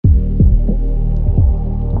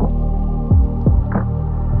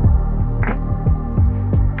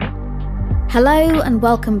Hello and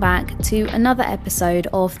welcome back to another episode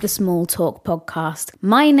of the Small Talk podcast.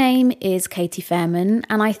 My name is Katie Fairman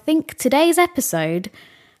and I think today's episode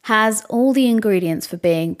has all the ingredients for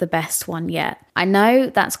being the best one yet. I know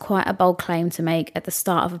that's quite a bold claim to make at the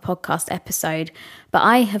start of a podcast episode, but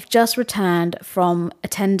I have just returned from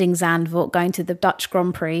attending Zandvoort, going to the Dutch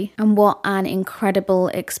Grand Prix, and what an incredible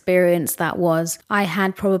experience that was. I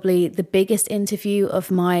had probably the biggest interview of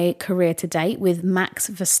my career to date with Max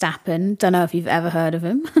Verstappen. Don't know if you've ever heard of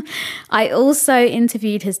him. I also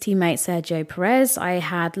interviewed his teammate Sergio Perez. I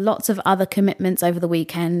had lots of other commitments over the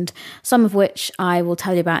weekend, some of which I will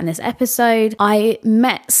tell you about in this episode. I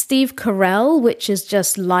met Steve Carell, which is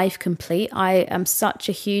just life complete. I am such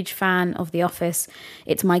a huge fan of The Office.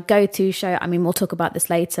 It's my go-to show. I mean, we'll talk about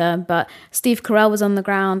this later, but Steve Carell was on the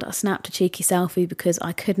ground. I snapped a cheeky selfie because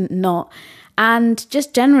I couldn't not. And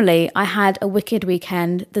just generally, I had a wicked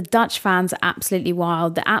weekend. The Dutch fans are absolutely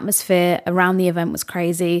wild. The atmosphere around the event was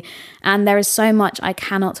crazy. And there is so much I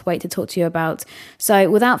cannot wait to talk to you about.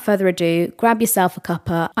 So without further ado, grab yourself a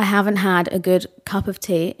cuppa. I haven't had a good cup of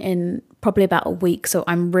tea in probably about a week, so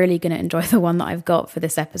I'm really going to enjoy the one that I've got for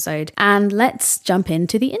this episode. And let's jump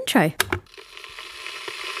into the intro.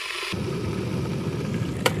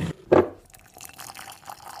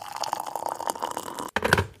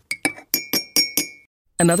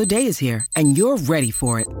 Another day is here, and you're ready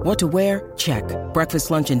for it. What to wear? Check.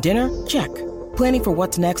 Breakfast, lunch, and dinner? Check. Planning for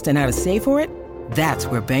what's next and how to save for it? That's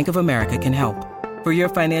where Bank of America can help. For your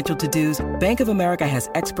financial to-dos, Bank of America has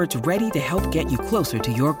experts ready to help get you closer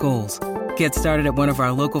to your goals. Get started at one of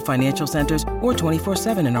our local financial centers or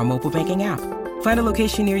 24/7 in our mobile banking app. Find a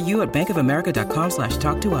location near you at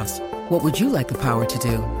bankofamerica.com/talktous. What would you like the power to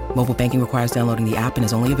do? Mobile banking requires downloading the app and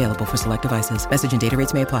is only available for select devices. Message and data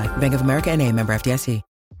rates may apply. Bank of America N.A., member FDIC.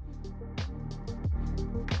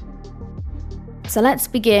 So let's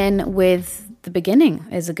begin with the beginning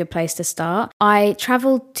is a good place to start. I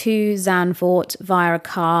travelled to Zandvoort via a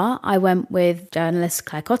car. I went with journalist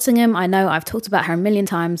Claire Cottingham. I know I've talked about her a million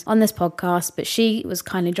times on this podcast, but she was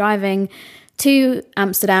kindly driving to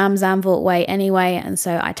Amsterdam, Zandvoort way anyway, and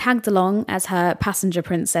so I tagged along as her passenger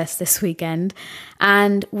princess this weekend,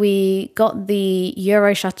 and we got the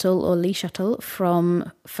Euro shuttle or Lee shuttle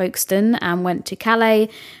from Folkestone and went to Calais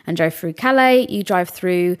and drove through Calais. You drive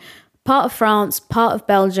through part of France, part of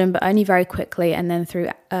Belgium, but only very quickly, and then through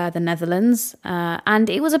the Netherlands. And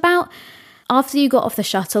it was about, after you got off the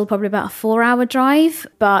shuttle, probably about a 4-hour drive,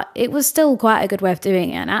 but it was still quite a good way of doing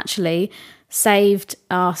it, and actually saved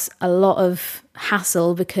us a lot of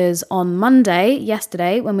hassle because on Monday,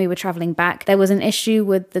 yesterday, when we were travelling back, there was an issue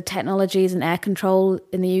with the technologies and air control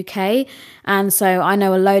in the UK. And so I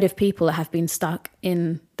know a load of people that have been stuck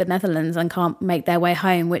in the Netherlands and can't make their way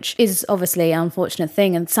home, which is obviously an unfortunate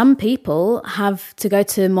thing. And some people have to go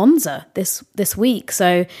to Monza this week.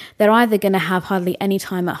 So they're either going to have hardly any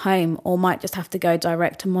time at home or might just have to go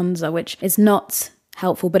direct to Monza, which is not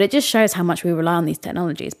helpful. But it just shows how much we rely on these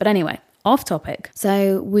technologies. But anyway, off topic.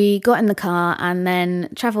 So we got in the car and then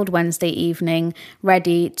travelled Wednesday evening,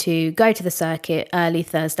 ready to go to the circuit early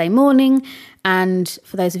Thursday morning. And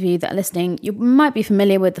for those of you that are listening, you might be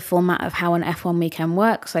familiar with the format of how an F1 weekend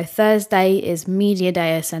works. So Thursday is media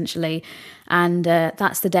day, essentially. And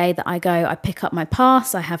that's the day that I go, I pick up my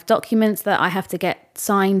pass. I have documents that I have to get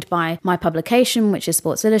signed by my publication, which is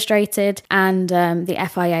Sports Illustrated. And the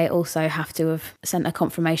FIA also have to have sent a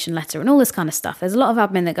confirmation letter and all this kind of stuff. There's a lot of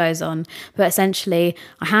admin that goes on. But essentially,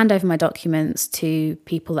 I hand over my documents to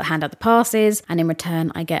people that hand out the passes. And in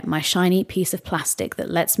return, I get my shiny piece of plastic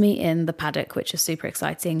that lets me in the paddock, which is super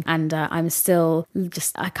exciting. And I'm still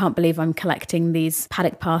I can't believe I'm collecting these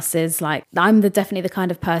paddock passes. Like, I'm definitely the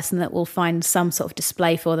kind of person that will find some sort of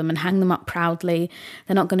display for them and hang them up proudly.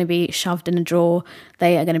 They're not going to be shoved in a drawer.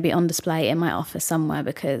 They are going to be on display in my office somewhere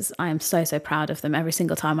because I am so proud of them every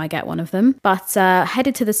single time I get one of them. But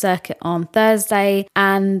headed to the circuit on Thursday,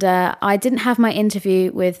 and I didn't have my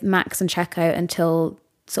interview with Max and Checo until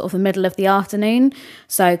sort of the middle of the afternoon.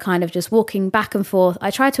 So kind of just walking back and forth.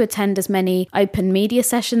 I try to attend as many open media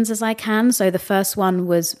sessions as I can. So the first one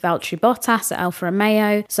was Valtteri Bottas at Alfa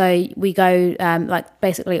Romeo. So we go,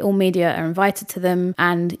 basically all media are invited to them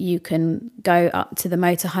and you can go up to the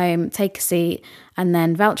motorhome, take a seat, and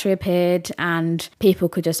then Valtteri appeared and people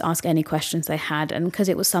could just ask any questions they had. And because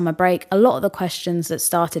it was summer break, a lot of the questions that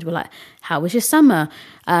started were like, how was your summer?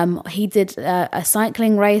 He did a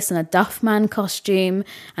cycling race in a Duffman costume.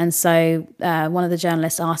 And so one of the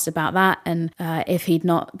journalists asked about that and if he'd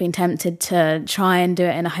not been tempted to try and do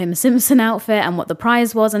it in a Homer Simpson outfit and what the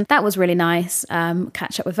prize was. And that was really nice.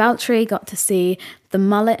 Catch up with Valtteri, got to see the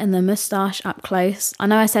mullet and the moustache up close. I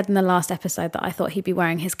know I said in the last episode that I thought he'd be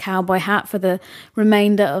wearing his cowboy hat for the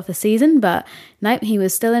remainder of the season, but nope, he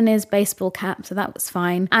was still in his baseball cap, so that was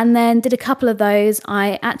fine. And then did a couple of those.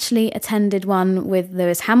 I actually attended one with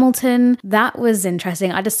Lewis Hamilton. That was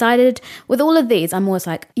interesting. I decided with all of these, I'm always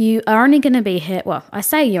like, you are only going to be here. Well, I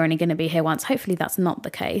say you're only going to be here once. Hopefully that's not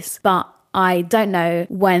the case, but I don't know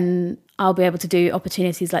when I'll be able to do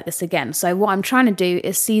opportunities like this again. So what I'm trying to do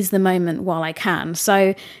is seize the moment while I can.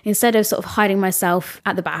 So instead of sort of hiding myself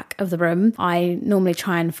at the back of the room, I normally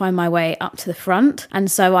try and find my way up to the front. And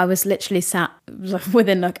so I was literally sat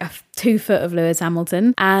within like 2 foot of Lewis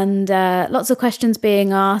Hamilton, and lots of questions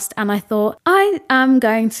being asked. And I thought, I am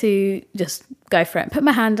going to just go for it. Put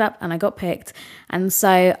my hand up, and I got picked. And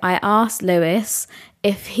so I asked Lewis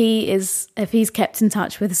if he's kept in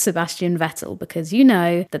touch with Sebastian Vettel, because you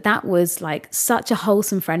know that was like such a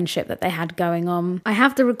wholesome friendship that they had going on. I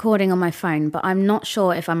have the recording on my phone, but I'm not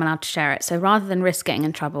sure if I'm allowed to share it. So rather than risk getting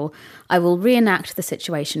in trouble, I will reenact the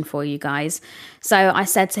situation for you guys. So I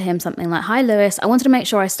said to him something like, "Hi Lewis, I wanted to make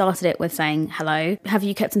sure I started it with saying hello. Have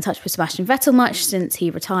you kept in touch with Sebastian Vettel much since he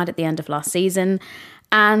retired at the end of last season?"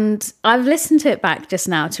 And I've listened to it back just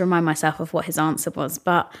now to remind myself of what his answer was.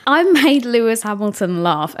 But I made Lewis Hamilton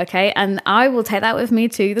laugh, okay? And I will take that with me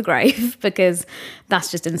to the grave because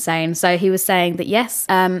that's just insane. So he was saying that, yes,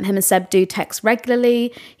 him and Seb do text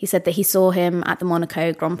regularly. He said that he saw him at the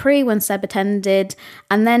Monaco Grand Prix when Seb attended,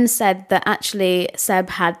 and then said that actually Seb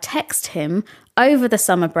had texted him over the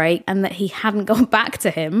summer break and that he hadn't gone back to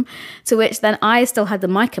him, to which then I still had the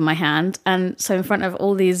mic in my hand, and so in front of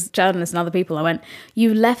all these journalists and other people I went,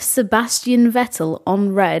 "You left Sebastian Vettel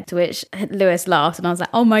on red," to which Lewis laughed and I was like,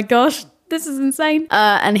 oh my gosh, this is insane.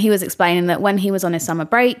 And he was explaining that when he was on his summer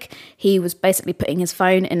break, he was basically putting his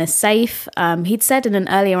phone in a safe. He'd said in an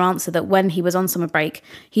earlier answer that when he was on summer break,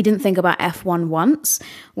 he didn't think about F1 once,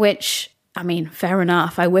 which, I mean, fair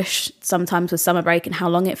enough. I wish sometimes with summer break and how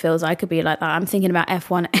long it feels, I could be like that. I'm thinking about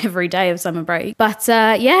F1 every day of summer break. But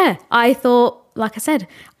yeah, I thought, like I said,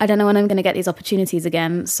 I don't know when I'm going to get these opportunities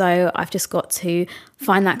again. So I've just got to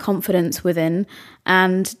find that confidence within.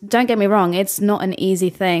 And don't get me wrong, it's not an easy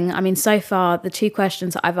thing. I mean, so far, the 2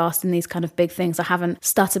 questions that I've asked in these kind of big things, I haven't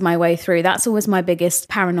stuttered my way through. That's always my biggest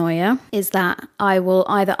paranoia, is that I will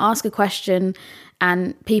either ask a question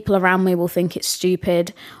and people around me will think it's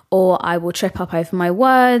stupid, or I will trip up over my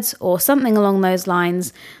words or something along those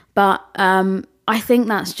lines. But I think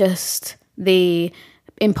that's just the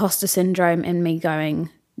imposter syndrome in me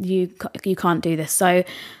going, you can't do this. So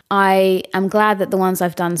I am glad that the ones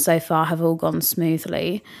I've done so far have all gone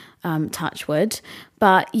smoothly, touch wood.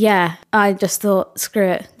 But yeah, I just thought, screw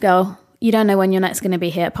it, girl. You don't know when you're next going to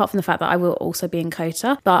be here, apart from the fact that I will also be in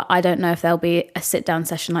COTA. But I don't know if there'll be a sit-down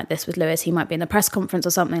session like this with Lewis. He might be in the press conference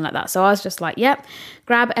or something like that. So I was just like, yep,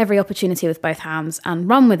 grab every opportunity with both hands and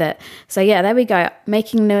run with it. So yeah, there we go.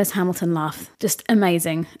 Making Lewis Hamilton laugh. Just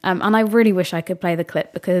amazing. And I really wish I could play the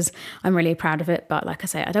clip because I'm really proud of it. But like I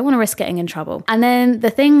say, I don't want to risk getting in trouble. And then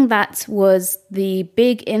the thing that was the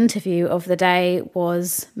big interview of the day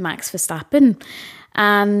was Max Verstappen.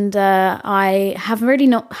 And I have really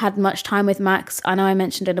not had much time with Max. I know I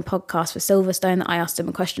mentioned in a podcast for Silverstone that I asked him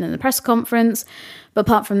a question in the press conference, but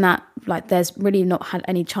apart from that, like, there's really not had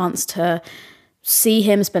any chance to see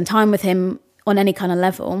him, spend time with him on any kind of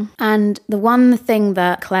level. And the one thing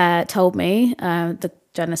that Claire told me, the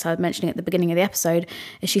journalist I was mentioning at the beginning of the episode,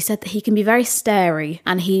 is she said that he can be very starey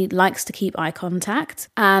and he likes to keep eye contact.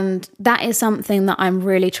 And that is something that I'm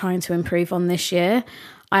really trying to improve on this year.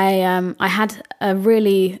 I had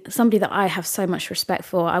somebody that I have so much respect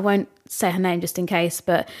for. I won't say her name just in case,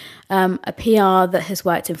 but a PR that has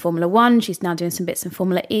worked in Formula One. She's now doing some bits in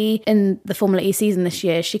Formula E. In the Formula E season this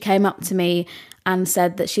year, she came up to me and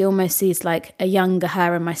said that she almost sees like a younger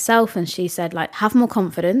her and myself. And she said, like, have more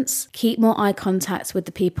confidence, keep more eye contact with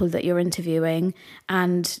the people that you're interviewing,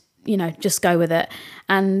 and, you know, just go with it.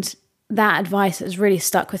 And that advice has really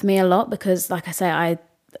stuck with me a lot because, like I say, I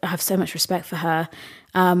have so much respect for her.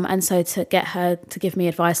 And so to get her to give me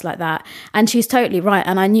advice like that, and she's totally right.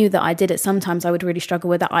 And I knew that I did it. Sometimes I would really struggle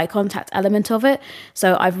with that eye contact element of it.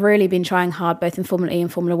 So I've really been trying hard, both in Formula E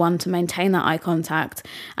and Formula One, to maintain that eye contact.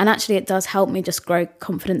 And actually it does help me just grow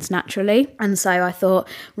confidence naturally. And so I thought,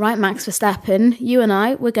 right, Max Verstappen, you and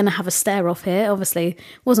I, we're going to have a stare off here. Obviously, it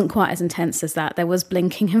wasn't quite as intense as that. There was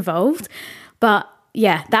blinking involved. But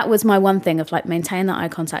yeah, that was my one thing of like, maintain that eye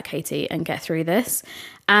contact, Katie, and get through this.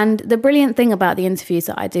 And the brilliant thing about the interviews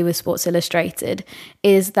that I do with Sports Illustrated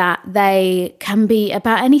is that they can be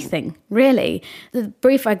about anything, really. The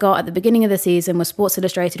brief I got at the beginning of the season was Sports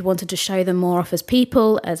Illustrated wanted to show them more off as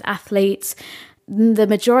people, as athletes. the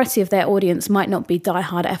majority of their audience might not be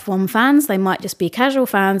diehard F1 fans. They might just be casual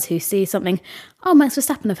fans who see something, oh, Max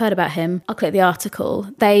Verstappen, I've heard about him, I'll click the article.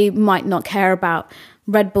 They might not care about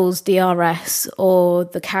Red Bull's DRS or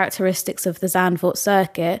the characteristics of the Zandvoort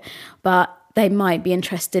circuit, but they might be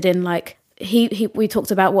interested in, like, we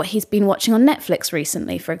talked about what he's been watching on Netflix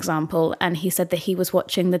recently, for example, and he said that he was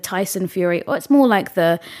watching the Tyson Fury, or it's more like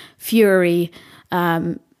the Fury,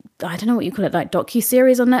 I don't know what you call it, like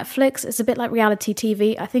docu-series on Netflix. It's a bit like reality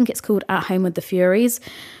TV. I think it's called At Home with the Furies.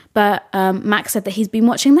 But Max said that he's been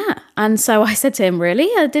watching that. And so I said to him, really?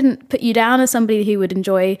 I didn't put you down as somebody who would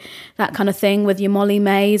enjoy that kind of thing with your Molly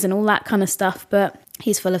Mays and all that kind of stuff. But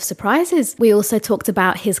he's full of surprises. We also talked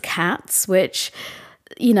about his cats, which,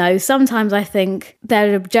 you know, sometimes I think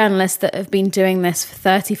there are journalists that have been doing this for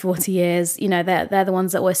 30, 40 years. You know, they're the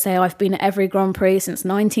ones that always say, oh, I've been at every Grand Prix since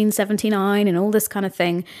 1979 and all this kind of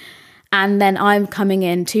thing. And then I'm coming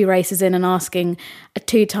in 2 races in and asking a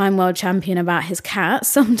 2-time world champion about his cat.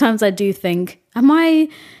 Sometimes I do think, am I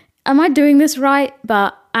doing this right?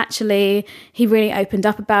 But actually, he really opened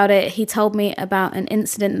up about it. He told me about an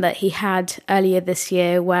incident that he had earlier this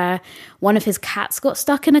year where one of his cats got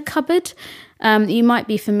stuck in a cupboard. You might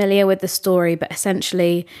be familiar with the story, but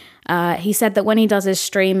essentially, he said that when he does his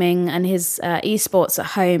streaming and his esports at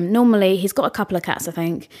home, normally he's got a couple of cats, I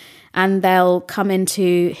think, and they'll come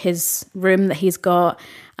into his room that he's got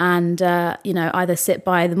and, you know, either sit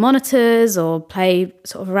by the monitors or play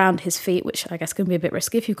sort of around his feet, which I guess can be a bit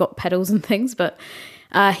risky if you've got pedals and things. But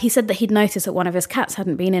he said that he'd noticed that one of his cats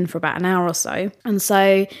hadn't been in for about an hour or so. And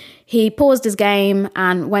so he paused his game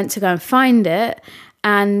and went to go and find it.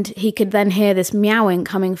 And he could then hear this meowing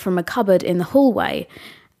coming from a cupboard in the hallway.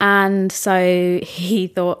 And so he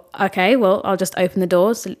thought, okay, well, I'll just open the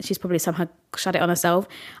door. So she's probably somehow shut it on herself.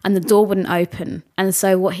 And the door wouldn't open. And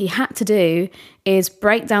so what he had to do is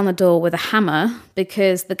break down the door with a hammer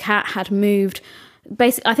because the cat had moved.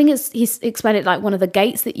 Basically, I think he's explained it like one of the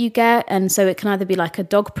gates that you get. And so it can either be like a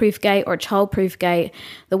dog-proof gate or a child-proof gate,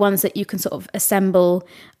 the ones that you can sort of assemble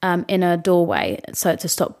in a doorway so to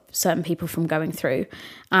stop certain people from going through.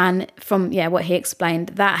 And from, what he explained,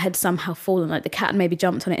 that had somehow fallen. Like the cat had maybe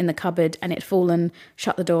jumped on it in the cupboard and it had fallen,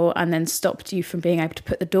 shut the door, and then stopped you from being able to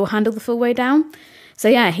put the door handle the full way down. So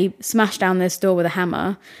he smashed down this door with a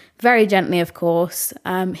hammer, very gently, of course.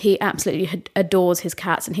 He absolutely adores his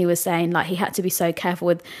cats, and he was saying like he had to be so careful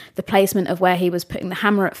with the placement of where he was putting the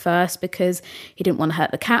hammer at first because he didn't want to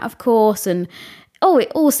hurt the cat, of course. And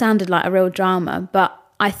it all sounded like a real drama. But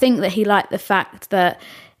I think that he liked the fact that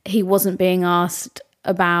he wasn't being asked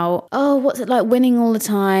about, what's it like winning all the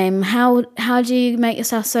time? How do you make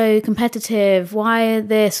yourself so competitive? Why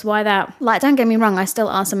this? Why that? Like, don't get me wrong, I still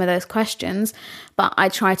ask some of those questions, but I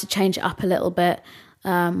try to change it up a little bit.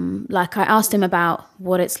 Like I asked him about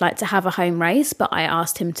what it's like to have a home race, but I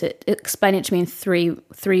asked him to explain it to me in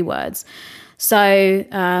three words. So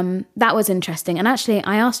that was interesting. And actually,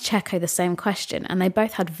 I asked Checo the same question, and they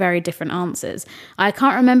both had very different answers. I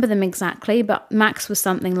can't remember them exactly, but Max was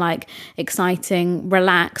something like exciting,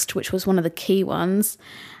 relaxed, which was one of the key ones,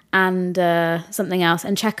 and something else.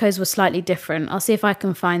 And Checo's was slightly different. I'll see if I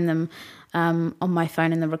can find them on my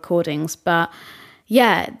phone in the recordings. But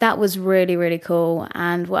that was really, really cool.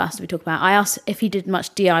 And what else did we talk about? I asked if he did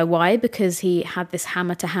much DIY because he had this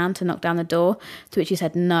hammer to hand to knock down the door, to which he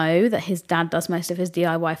said no, that his dad does most of his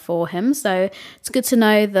DIY for him. So it's good to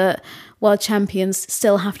know that world champions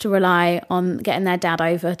still have to rely on getting their dad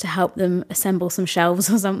over to help them assemble some shelves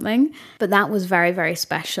or something. But that was very, very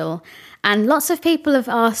special. And lots of people have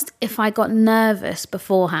asked if I got nervous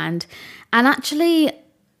beforehand. And actually,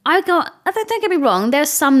 don't get me wrong, there's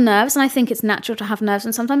some nerves, and I think it's natural to have nerves,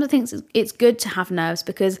 and sometimes I think it's good to have nerves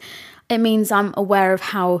because it means I'm aware of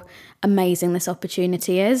how amazing this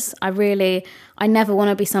opportunity is. I never want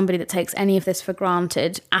to be somebody that takes any of this for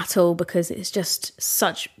granted at all because it's just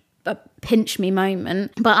such a pinch me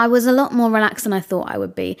moment. But I was a lot more relaxed than I thought I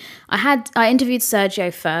would be. I interviewed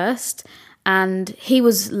Sergio first, and he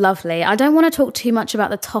was lovely. I don't want to talk too much about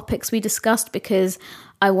the topics we discussed because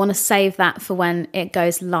I want to save that for when it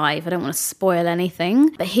goes live. I don't want to spoil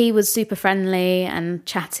anything. But he was super friendly and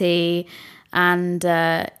chatty. And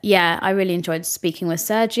I really enjoyed speaking with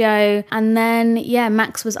Sergio. And then,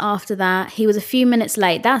 Max was after that. He was a few minutes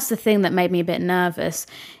late. That's the thing that made me a bit nervous,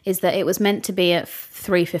 is that it was meant to be at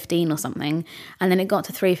 3:15 or something. And then it got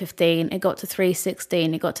to 3:15, it got to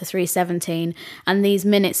 3:16, it got to 3:17. And these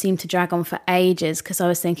minutes seemed to drag on for ages because I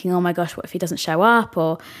was thinking, oh my gosh, what if he doesn't show up?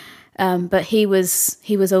 But he was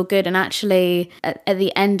all good. And actually, at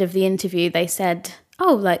the end of the interview, they said,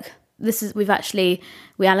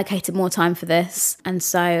 we allocated more time for this. And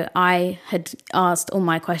so I had asked all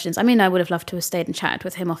my questions. I mean, I would have loved to have stayed and chatted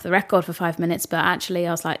with him off the record for 5 minutes, but actually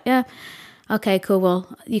I was like, yeah, okay, cool.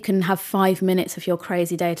 Well, you can have 5 minutes of your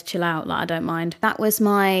crazy day to chill out. Like, I don't mind. That was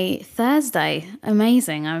my Thursday.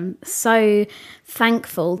 Amazing. I'm so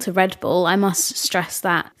thankful to Red Bull. I must stress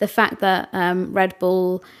that. The fact that Red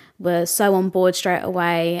Bull were so on board straight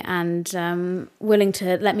away and willing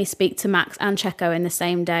to let me speak to Max and Checo in the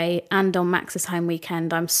same day and on Max's home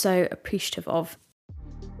weekend, I'm so appreciative of.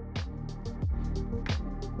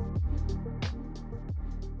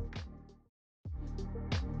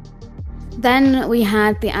 Then we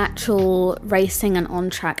had the actual racing and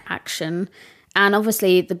on-track action. And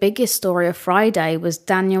obviously the biggest story of Friday was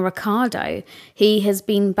Daniel Ricciardo. He has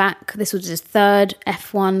been back, this was his third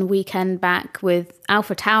F1 weekend back with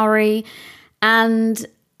AlphaTauri. And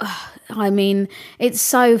I mean, it's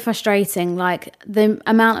so frustrating. Like, the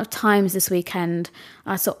amount of times this weekend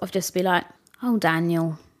I sort of just be like, oh,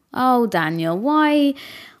 Daniel, why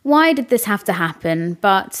did this have to happen?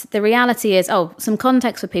 But the reality is, some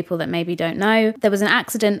context for people that maybe don't know. There was an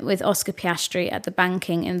accident with Oscar Piastri at the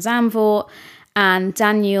banking in Zandvoort, and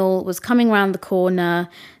Daniel was coming around the corner,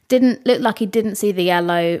 didn't look like he didn't see the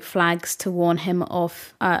yellow flags to warn him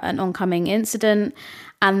of an oncoming incident.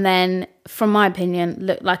 And then, from my opinion,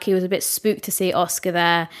 looked like he was a bit spooked to see Oscar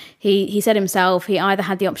there. He said himself he either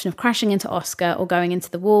had the option of crashing into Oscar or going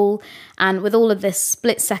into the wall. And with all of this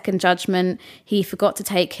split-second judgment, he forgot to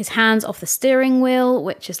take his hands off the steering wheel,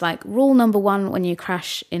 which is like rule number 1 when you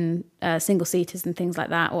crash in single-seaters and things like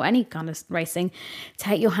that, or any kind of racing.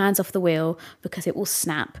 Take your hands off the wheel because it will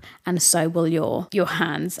snap, and so will your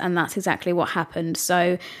hands. And that's exactly what happened.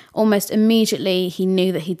 So almost immediately, he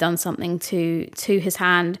knew that he'd done something to his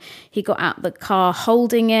hand. He got out the car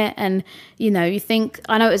holding it, and you think,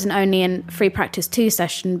 I know it was only in free practice 2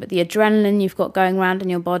 session, but the adrenaline you've got going around in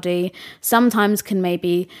your body sometimes can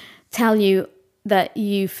maybe tell you that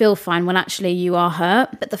you feel fine when actually you are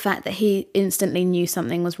hurt. But the fact that he instantly knew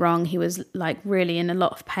something was wrong, he was like really in a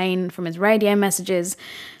lot of pain from his radio messages,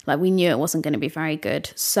 like we knew it wasn't going to be very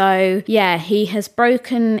good. So yeah, he has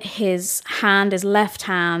broken his hand, his left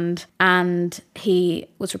hand, and he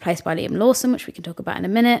was replaced by Liam Lawson, which we can talk about in a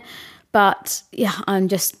minute. But yeah, I'm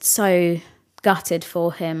just so gutted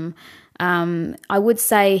for him. I would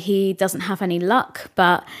say he doesn't have any luck,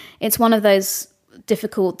 but it's one of those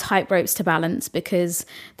difficult tightropes to balance, because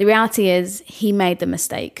the reality is he made the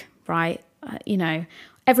mistake, right?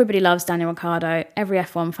 Everybody loves Daniel Ricciardo. Every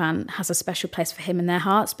F1 fan has a special place for him in their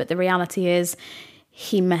hearts, but the reality is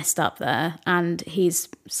he messed up there, and he's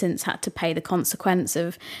since had to pay the consequence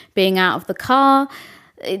of being out of the car.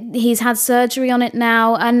 He's had surgery on it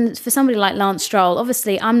now, and for somebody like Lance Stroll,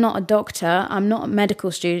 obviously I'm not a doctor, I'm not a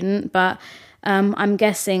medical student, but I'm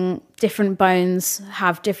guessing different bones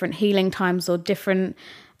have different healing times or different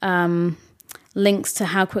links to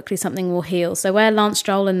how quickly something will heal. So where Lance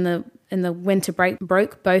Stroll in the winter break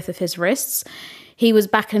broke both of his wrists, he was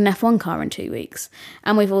back in an F1 car in 2 weeks.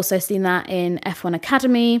 And we've also seen that in F1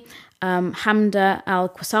 Academy. Hamda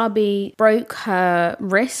Al-Kwasabi broke her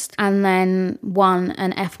wrist and then won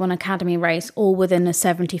an F1 Academy race all within a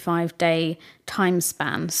 75-day time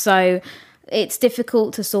span. So it's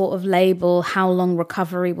difficult to sort of label how long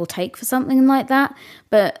recovery will take for something like that,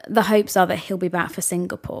 but the hopes are that he'll be back for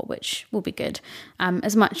Singapore, which will be good.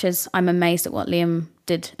 As much as I'm amazed at what Liam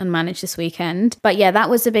did and managed this weekend. But yeah, that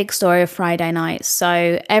was the big story of Friday night.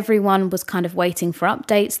 So everyone was kind of waiting for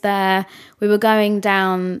updates there. We were going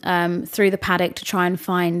down through the paddock to try and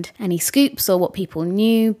find any scoops or what people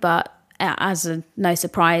knew, but no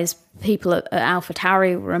surprise, people at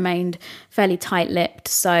AlphaTauri remained fairly tight-lipped.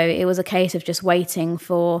 So it was a case of just waiting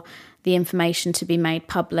for the information to be made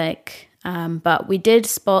public. But we did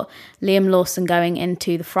spot Liam Lawson going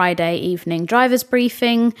into the Friday evening drivers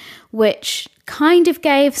briefing, which kind of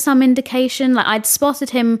gave some indication. Like, I'd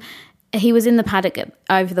spotted him, he was in the paddock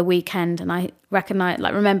over the weekend, and I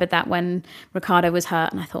remembered that when Ricciardo was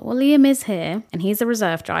hurt, and I thought, well, Liam is here and he's a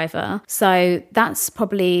reserve driver, so that's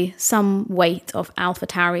probably some weight of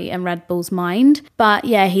AlphaTauri and Red Bull's mind. But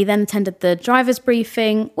yeah, he then attended the drivers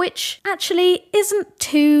briefing, which actually isn't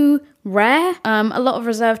too rare. A lot of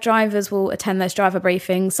reserve drivers will attend those driver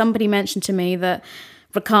briefings. Somebody mentioned to me that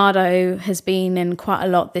Ricciardo has been in quite a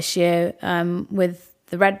lot this year with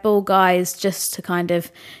the Red Bull guys, just to kind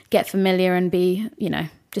of get familiar and be,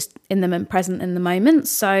 just in them and present in the moment.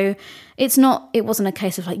 So it wasn't a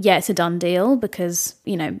case of like, yeah, it's a done deal, because,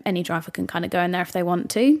 any driver can kind of go in there if they want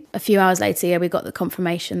to. A few hours later, we got the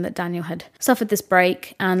confirmation that Daniel had suffered this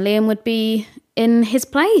break and Liam would be in his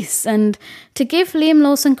place. And to give Liam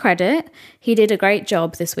Lawson credit, He did a great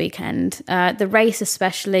job this weekend. The race,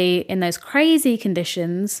 especially in those crazy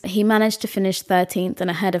conditions, he managed to finish 13th and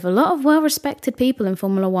ahead of a lot of well-respected people in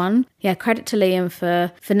Formula One. Yeah, credit to Liam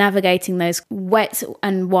for navigating those wet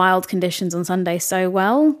and wild conditions on Sunday so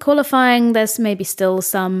well. Qualifying, there's maybe still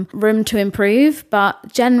some room to improve, but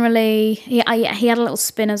generally, he had a little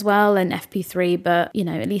spin as well in FP3, but, you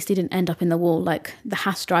know, at least he didn't end up in the wall like the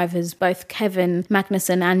Haas drivers. Both Kevin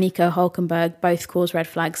Magnussen and Nico Hülkenberg both caused red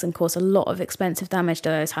flags and caused a lot of expensive damage to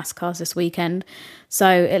those Haas cars this weekend. So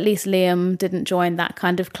at least Liam didn't join that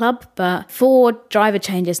kind of club. But 4 driver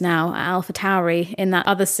changes now at AlphaTauri in that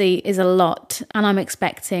other seat is a lot. And I'm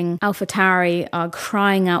expecting AlphaTauri are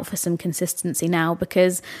crying out for some consistency now,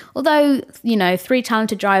 because although, you know, 3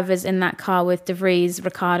 talented drivers in that car with De Vries,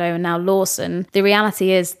 Ricciardo and now Lawson, the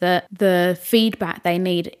reality is that the feedback they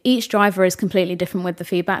need, each driver is completely different with the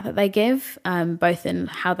feedback that they give, both in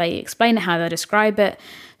how they explain it, how they describe it.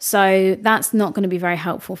 So that's not going to be very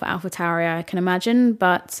helpful for AlphaTauri, I can imagine.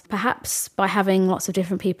 But perhaps by having lots of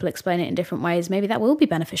different people explain it in different ways, maybe that will be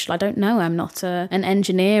beneficial. I don't know. I'm not an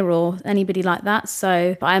engineer or anybody like that.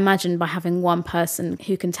 So but I imagine by having one person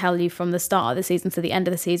who can tell you from the start of the season to the end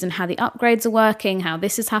of the season how the upgrades are working, how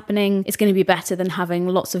this is happening, it's going to be better than having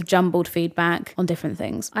lots of jumbled feedback on different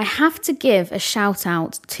things. I have to give a shout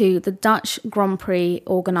out to the Dutch Grand Prix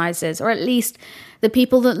organisers, or at least the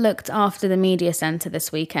people that looked after the media centre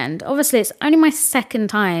this weekend. Obviously, it's only my second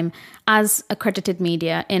time as accredited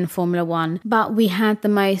media in Formula One, but we had the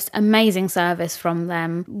most amazing service from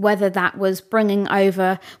them, whether that was bringing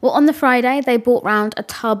over, well, on the Friday, they brought round a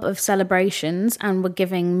tub of celebrations and were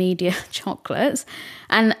giving media chocolates.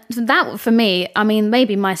 And that, for me, I mean,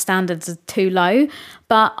 maybe my standards are too low,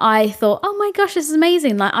 but I thought, oh my gosh, this is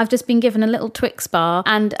amazing. Like, I've just been given a little Twix bar,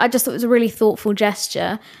 and I just thought it was a really thoughtful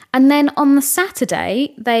gesture. And then on the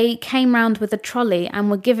Saturday, they came round with a trolley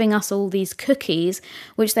and were giving us all these cookies,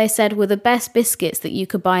 which they said were the best biscuits that you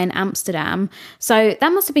could buy in Amsterdam. So that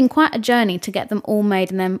must have been quite a journey to get them all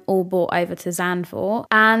made and then all brought over to Zandvoort.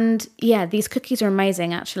 And yeah, these cookies are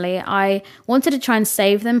amazing, actually. I wanted to try and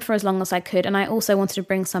save them for as long as I could. And I also wanted to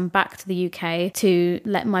bring some back to the UK to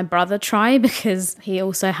let my brother try, because he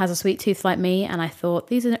also has a sweet tooth like me. And I thought,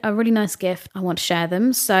 these are a really nice gift. I want to share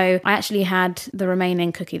them. So I actually had the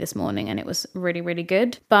remaining cookie this morning and it was really, really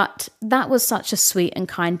good. But that was such a sweet and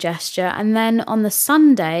kind gesture. And then on the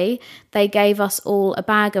Sunday, they gave us all a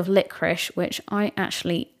bag of licorice, which I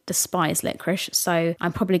actually despise licorice, so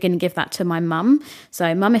I'm probably going to give that to my mum.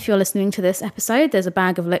 So mum, if you're listening to this episode, there's a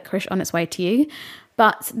bag of licorice on its way to you.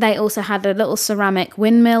 But they also had a little ceramic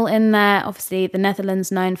windmill in there. Obviously, the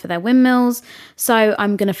Netherlands known for their windmills. So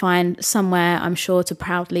I'm going to find somewhere, I'm sure, to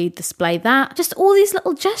proudly display that. Just all these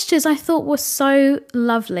little gestures I thought were so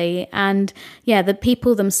lovely. And yeah, the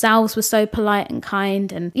people themselves were so polite and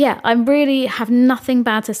kind. And yeah, I really have nothing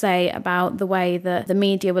bad to say about the way that the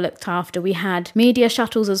media were looked after. We had media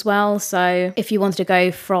shuttles as well. So if you wanted to go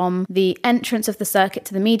from the entrance of the circuit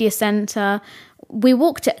to the media centre, we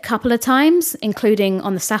walked it a couple of times, including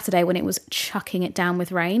on the Saturday when it was chucking it down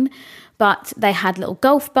with rain. But they had little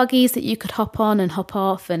golf buggies that you could hop on and hop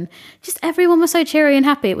off, and just everyone was so cheery and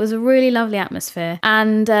happy. It was a really lovely atmosphere.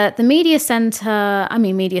 And the media centre,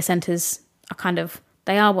 media centres are kind of,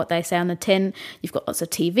 they are what they say on the tin. You've got lots of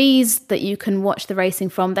TVs that you can watch the racing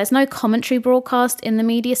from. There's no commentary broadcast in the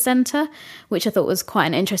media centre, which I thought was quite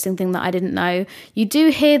an interesting thing that I didn't know. You do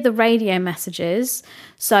hear the radio messages.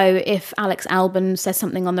 So if Alex Albon says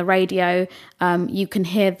something on the radio, you can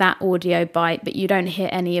hear that audio bite, but you don't hear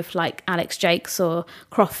any of like Alex Jakes or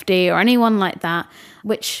Crofty or anyone like that,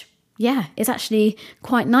 which... yeah, it's actually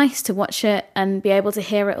quite nice to watch it and be able to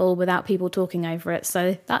hear it all without people talking over it.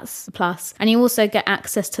 So that's a plus. And you also get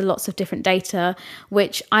access to lots of different data,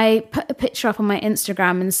 which I put a picture up on my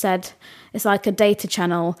Instagram and said it's like a data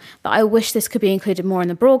channel that I wish this could be included more in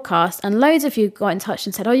the broadcast. And loads of you got in touch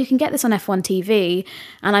and said, oh, you can get this on F1 TV.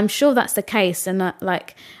 And I'm sure that's the case. And I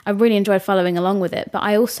really enjoyed following along with it. But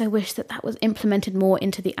I also wish that was implemented more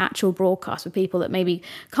into the actual broadcast for people that maybe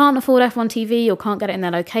can't afford F1 TV or can't get it in their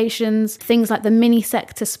locations. Things like the mini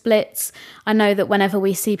sector splits. I know that whenever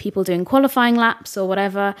we see people doing qualifying laps or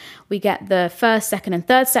whatever, we get the first, second and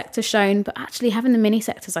third sector shown. But actually having the mini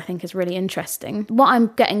sectors, I think, is really interesting. What I'm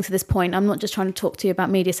getting to this point, I'm not just trying to talk to you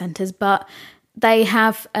about media centres, but they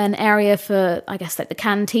have an area for, I guess, like the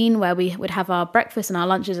canteen where we would have our breakfast and our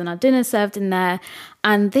lunches and our dinners served in there.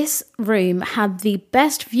 And this room had the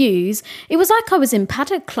best views. It was like I was in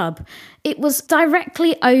Paddock Club. It was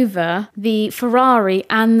directly over the Ferrari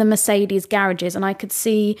and the Mercedes garages. And I could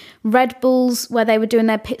see Red Bulls where they were doing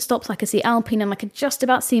their pit stops. I could see Alpine and I could just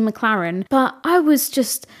about see McLaren. But I was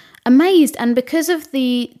just amazed. And because of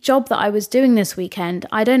the job that I was doing this weekend,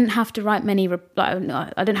 I didn't have to write any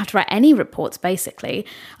reports, basically.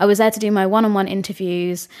 I was there to do my one-on-one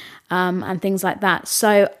interviews and things like that.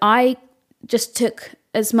 So I just took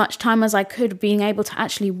as much time as I could being able to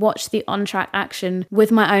actually watch the on-track action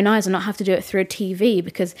with my own eyes and not have to do it through a TV,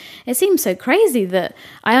 because it seems so crazy that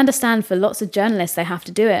I understand for lots of journalists they have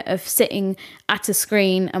to do it, of sitting at a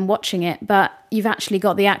screen and watching it, but you've actually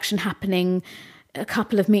got the action happening a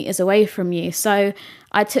couple of meters away from you. So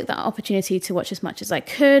I took that opportunity to watch as much as I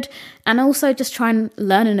could, and also just try and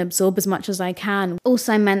learn and absorb as much as I can.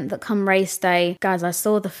 Also meant that come race day, guys, I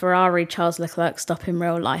saw the Ferrari Charles Leclerc stop in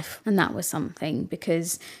real life, and that was something,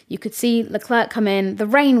 because you could see Leclerc come in. The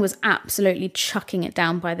rain was absolutely chucking it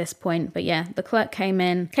down by this point, but yeah, Leclerc came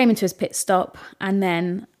into his pit stop, and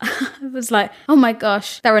then it was like, oh my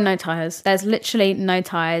gosh, there are no tyres. There's literally no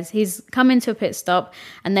tyres. He's come into a pit stop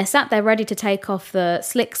and they're sat there ready to take off the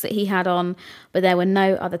slicks that he had on, but there were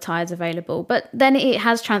no other tyres available. But then it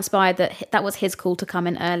has transpired that that was his call to come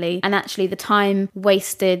in early, and actually the time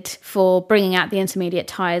wasted for bringing out the intermediate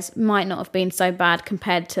tyres might not have been so bad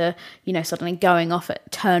compared to, suddenly going off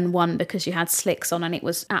at turn 1 because you had slicks on and it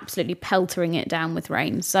was absolutely peltering it down with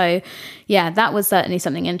rain. So yeah, that was certainly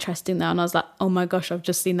something interesting though, and I was like, oh my gosh, I've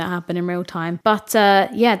just seen that happen in real time. But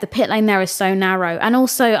the pit lane there is so narrow, and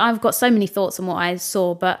also I've got so many thoughts on what I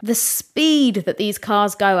saw, but the speed that these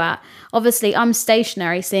cars go at, obviously I'm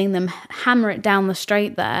stationary seeing them hammer it down the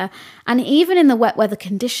straight there, and even in the wet weather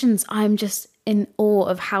conditions I'm just in awe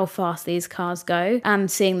of how fast these cars go,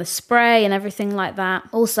 and seeing the spray and everything like that.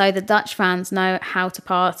 Also, the Dutch fans know how to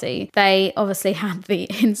party. They obviously had the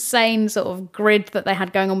insane sort of grid that they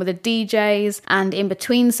had going on with the DJs, and in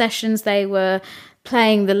between sessions they were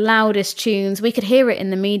playing the loudest tunes. We could hear it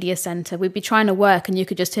in the media centre. We'd be trying to work and you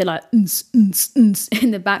could just hear like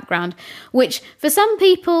in the background, which for some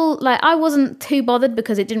people, like, I wasn't too bothered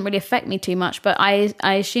because it didn't really affect me too much, but I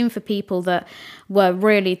assume for people that were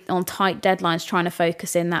really on tight deadlines trying to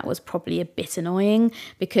focus in, that was probably a bit annoying,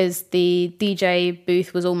 because the DJ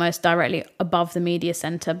booth was almost directly above the media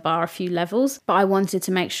centre bar a few levels. But I wanted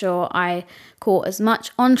to make sure I caught as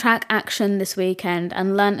much on-track action this weekend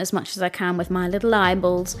and learnt as much as I can with my little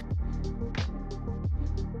eyeballs.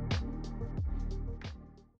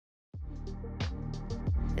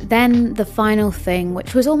 Then the final thing,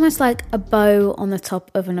 which was almost like a bow on the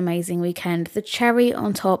top of an amazing weekend, the cherry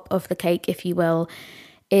on top of the cake, if you will,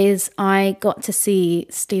 is I got to see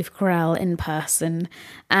Steve Carell in person.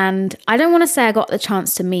 And I don't want to say I got the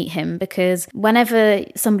chance to meet him, because whenever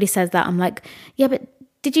somebody says that, I'm like, yeah, but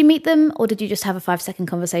did you meet them, or did you just have a 5-second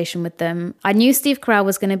conversation with them? I knew Steve Carell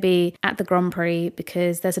was going to be at the Grand Prix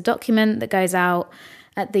because there's a document that goes out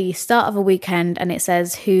at the start of a weekend and it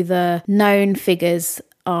says who the known figures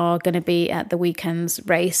are going to be at the weekend's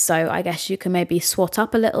race. So I guess you can maybe swat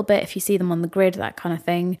up a little bit if you see them on the grid, that kind of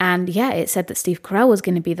thing. And yeah, it said that Steve Carell was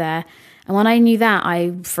going to be there. And when I knew that,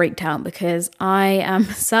 I freaked out, because I am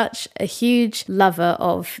such a huge lover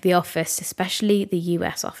of The Office, especially the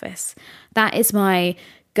US Office. That is my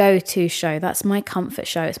go-to show. That's my comfort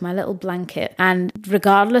show. It's my little blanket. And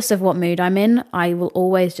regardless of what mood I'm in, I will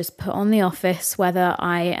always just put on The Office, whether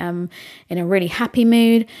I am in a really happy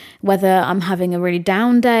mood, whether I'm having a really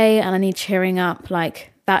down day and I need cheering up.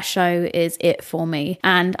 Like, that show is it for me.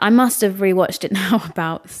 And I must have rewatched it now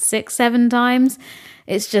about 6-7 times.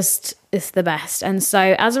 It's the best. And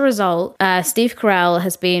so as a result, Steve Carell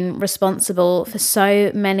has been responsible for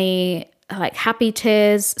so many like happy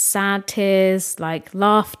tears, sad tears, like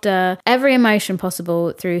laughter, every emotion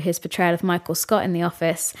possible through his portrayal of Michael Scott in The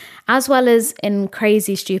Office, as well as in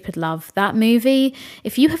Crazy Stupid Love. That movie,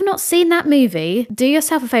 if you have not seen that movie, do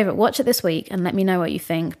yourself a favourite, watch it this week and let me know what you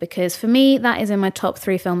think, because for me, that is in my top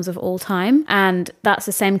 3 films of all time. And that's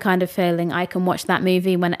the same kind of feeling. I can watch that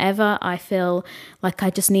movie whenever I feel like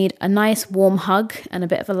I just need a nice warm hug and a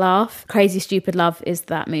bit of a laugh. Crazy Stupid Love is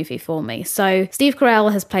that movie for me. So Steve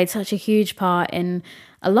Carell has played such a huge part in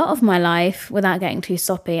a lot of my life without getting too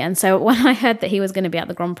soppy. And so when I heard that he was going to be at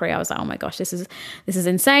the Grand Prix, I was like, oh my gosh, this is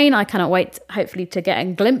insane. I cannot wait, hopefully, to get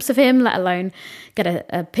a glimpse of him, let alone get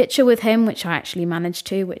a picture with him, which I actually managed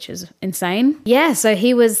to, which is insane. Yeah, so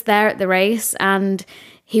he was there at the race, and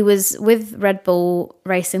he was with Red Bull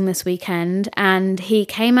racing this weekend, and he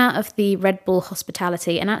came out of the Red Bull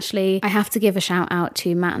hospitality. And actually, I have to give a shout out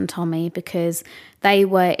to Matt and Tommy, because They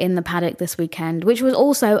were in the paddock this weekend, which was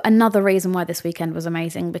also another reason why this weekend was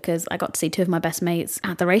amazing, because I got to see two of my best mates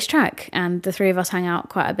at the racetrack, and the three of us hung out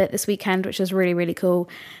quite a bit this weekend, which was really, really cool,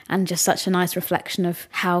 and just such a nice reflection of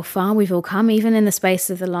how far we've all come, even in the space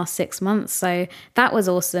of the last 6 months. So that was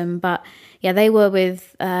awesome. But yeah, they were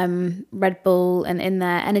with Red Bull and in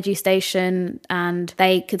their energy station, and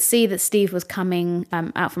they could see that Steve was coming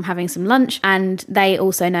out from having some lunch, and they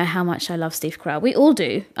also know how much I love Steve Carell. We all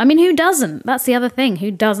do. I mean, who doesn't? That's the other thing. Who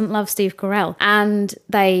doesn't love Steve Carell? And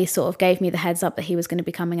they sort of gave me the heads up that he was going to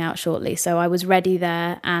be coming out shortly. So I was ready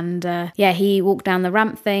there, and he walked down the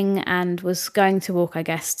ramp thing and was going to walk, I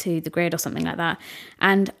guess, to the grid or something like that.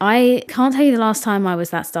 And I can't tell you the last time I was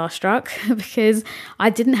that starstruck because I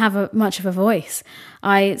didn't have much of a voice.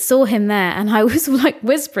 I saw him there and I was like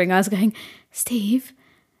whispering. I was going, Steve.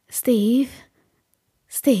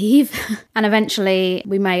 And eventually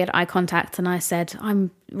we made eye contact and I said,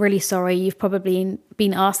 I'm really sorry. You've probably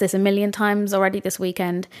been asked this a million times already this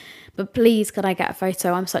weekend, but please could I get a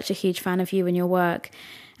photo? I'm such a huge fan of you and your work.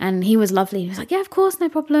 And he was lovely. He was like, yeah, of course, no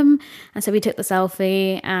problem. And so we took the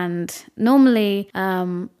selfie. And normally,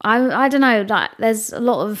 I don't know, like there's a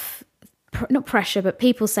lot of, not pressure, but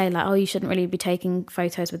people say like, oh, you shouldn't really be taking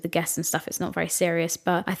photos with the guests and stuff. It's not very serious.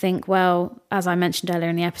 But I think, well, as I mentioned earlier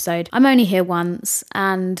in the episode, I'm only here once.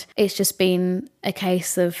 And it's just been a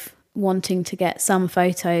case of wanting to get some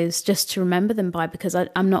photos just to remember them by, because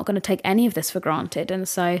I'm not going to take any of this for granted. And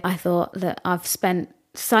so I thought that I've spent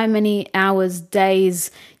so many hours,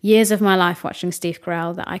 days, years of my life watching Steve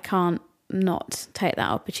Carell that I can't not take that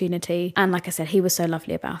opportunity. And like I said, he was so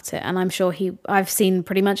lovely about it. And I'm sure I've seen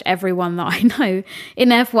pretty much everyone that I know in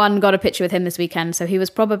F1 got a picture with him this weekend. So he was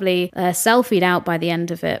probably selfied out by the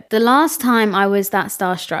end of it. The last time I was that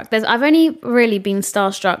starstruck, I've only really been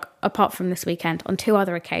starstruck apart from this weekend on 2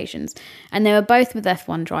 other occasions. And they were both with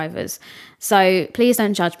F1 drivers. So please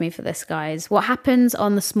don't judge me for this, guys. What happens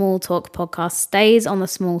on the Small Talk podcast stays on the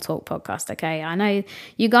Small Talk podcast, okay? I know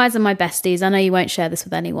you guys are my besties. I know you won't share this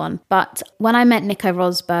with anyone. But when I met Nico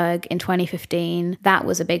Rosberg in 2015, that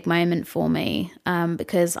was a big moment for me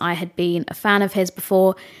because I had been a fan of his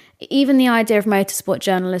before. Even the idea of motorsport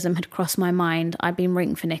journalism had crossed my mind. I'd been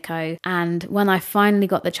rooting for Nico. And when I finally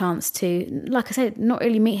got the chance to, like I said, not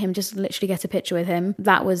really meet him, just literally get a picture with him,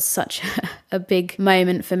 that was such a big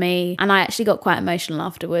moment for me. And I actually got quite emotional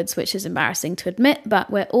afterwards, which is embarrassing to admit,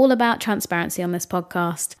 but we're all about transparency on this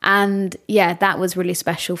podcast. And yeah, that was really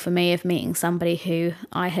special for me, of meeting somebody who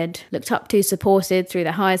I had looked up to, supported through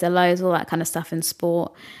their highs, their lows, all that kind of stuff in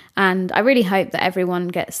sport. And I really hope that everyone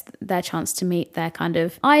gets their chance to meet their kind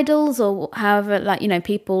of idols, or however, like, you know,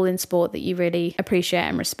 people in sport that you really appreciate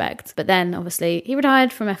and respect. But then obviously he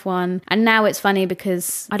retired from F1. And now it's funny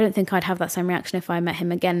because I don't think I'd have that same reaction if I met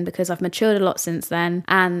him again, because I've matured a lot since then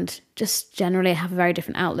and just generally have a very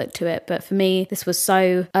different outlook to it. But for me, this was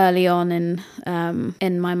so early on in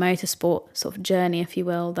my motorsport sort of journey, if you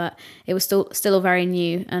will, that it was still very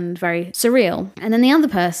new and very surreal. And then the other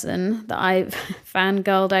person that I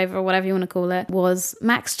fangirled over, or whatever you want to call it, was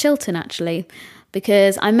Max Chilton, actually,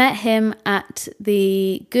 because I met him at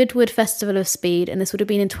the Goodwood Festival of Speed, and this would have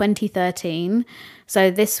been in 2013. So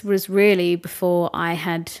this was really before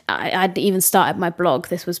I'd even started my blog.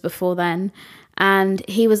 This was before then. And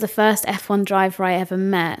he was the first F1 driver I ever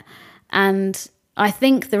met. And I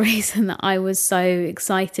think the reason that I was so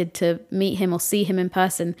excited to meet him or see him in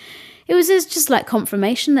person, it was just like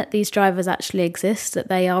confirmation that these drivers actually exist, that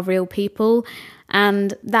they are real people.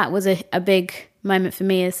 And that was a big moment for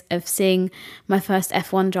me, of seeing my first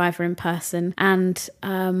F1 driver in person. And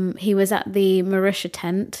he was at the Marussia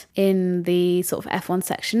tent in the sort of F1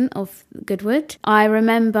 section of Goodwood. I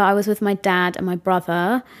remember I was with my dad and my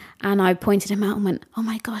brother, and I pointed him out and went, oh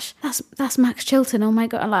my gosh, that's Max Chilton. Oh my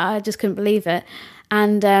God. Like, I just couldn't believe it.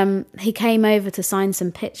 And he came over to sign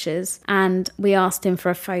some pictures, and we asked him for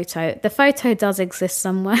a photo. The photo does exist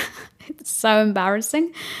somewhere. It's so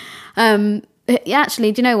embarrassing.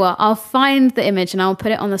 Actually, do you know what? I'll find the image and I'll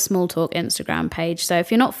put it on the Small Talk Instagram page. So if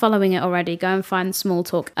you're not following it already, go and find Small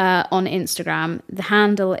Talk on Instagram. The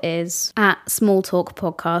handle is at Small Talk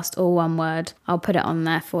Podcast, all one word. I'll put it on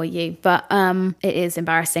there for you. But it is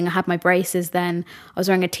embarrassing. I had my braces then. I was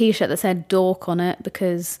wearing a t-shirt that said dork on it,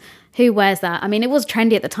 because who wears that? I mean, it was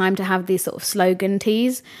trendy at the time to have these sort of slogan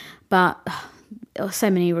tees, but so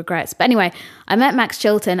many regrets. But anyway, I met Max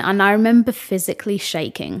Chilton and I remember physically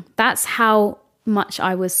shaking. That's how much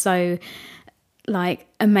I was so like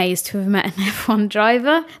amazed to have met an F1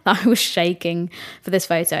 driver, that I was shaking for this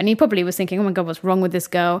photo. And he probably was thinking, oh my God, what's wrong with this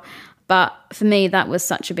girl? But for me, that was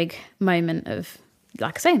such a big moment of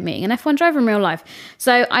like I say, meeting an F1 driver in real life.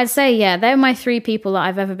 So I'd say, yeah, they're my 3 people that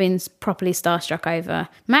I've ever been properly starstruck over.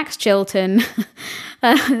 Max Chilton,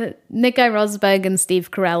 Nico Rosberg and Steve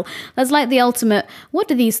Carell. That's like the ultimate, what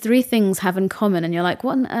do these 3 things have in common? And you're like,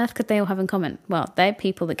 what on earth could they all have in common? Well, they're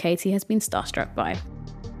people that Katie has been starstruck by.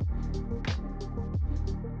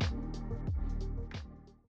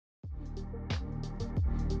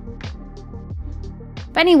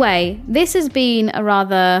 But anyway, this has been a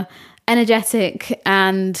rather energetic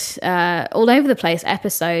and all over the place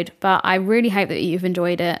episode, but I really hope that you've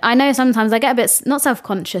enjoyed it. I know sometimes I get a bit, not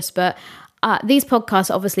self-conscious, but these podcasts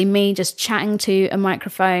are obviously me just chatting to a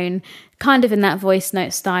microphone, kind of in that voice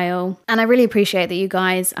note style. And I really appreciate that you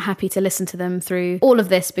guys are happy to listen to them through all of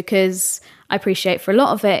this, because I appreciate for a lot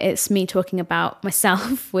of it, it's me talking about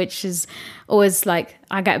myself, which is always like,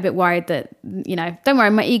 I get a bit worried that, you know, don't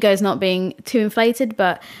worry, my ego is not being too inflated,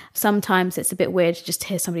 but sometimes it's a bit weird to just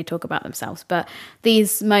hear somebody talk about themselves. But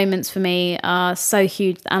these moments for me are so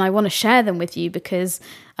huge, and I want to share them with you because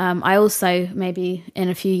I also, maybe in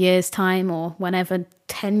a few years' time or whenever,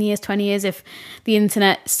 10 years, 20 years, if the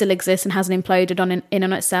internet still exists and hasn't imploded in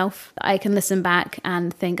on itself, I can listen back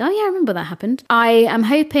and think, oh yeah, I remember that happened. I am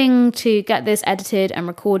hoping to get this edited and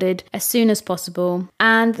recorded as soon as possible.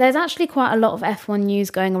 And there's actually quite a lot of F1 news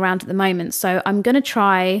going around at the moment. So I'm going to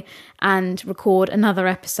try and record another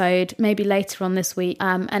episode maybe later on this week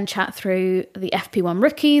and chat through the FP1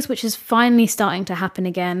 rookies, which is finally starting to happen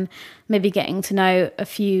again. Maybe getting to know a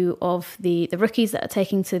few of the rookies that are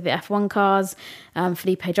taking to the F1 cars.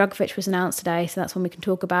 Felipe Drugovich was announced today, so that's one we can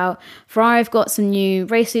talk about. Ferrari've got some new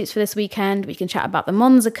race suits for this weekend. We can chat about the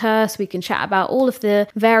Monza curse. We can chat about all of the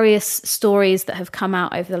various stories that have come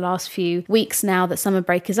out over the last few weeks now that summer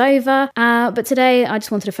break is over. But today I just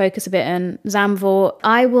wanted to focus a bit on Zandvoort.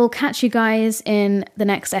 I will catch you guys in the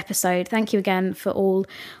next episode. Thank you again for all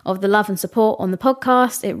of the love and support on the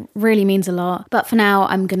podcast. It really means a lot. But for now,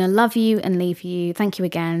 I'm going to love you and leave you. Thank you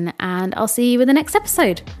again, and I'll see you in the next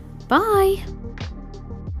episode. Bye.